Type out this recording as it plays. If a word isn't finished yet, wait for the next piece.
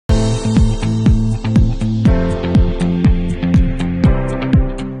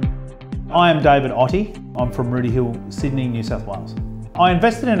I am David Otte. I'm from Rooty Hill, Sydney, New South Wales. I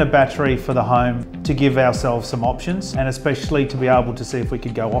invested in a battery for the home to give ourselves some options, and especially to be able to see if we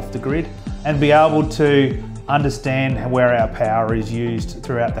could go off the grid and be able to understand where our power is used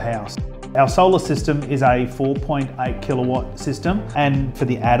throughout the house. Our solar system is a 4.8 kilowatt system, and for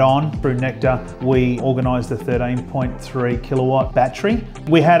the add-on through Nectr, we organised the 13.3 kilowatt battery.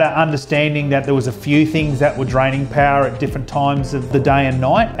 We had an understanding that there was a few things that were draining power at different times of the day and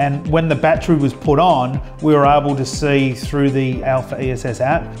night, and when the battery was put on, we were able to see through the Alpha ESS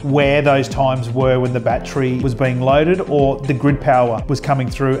app where those times were when the battery was being loaded or the grid power was coming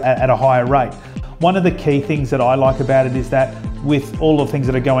through at a higher rate. One of the key things that I like about it is that with all the things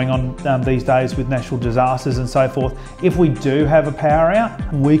that are going on these days with natural disasters and so forth, if we do have a power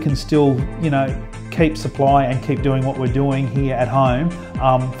out, we can still, keep supply and keep doing what we're doing here at home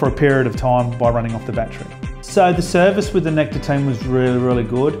for a period of time by running off the battery. So the service with the Nectr team was really, really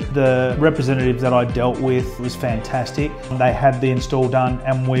good. The representative that I dealt with was fantastic. They had the install done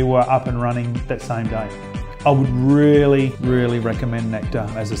and we were up and running that same day. I would really, really recommend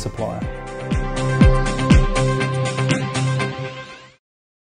Nectr as a supplier.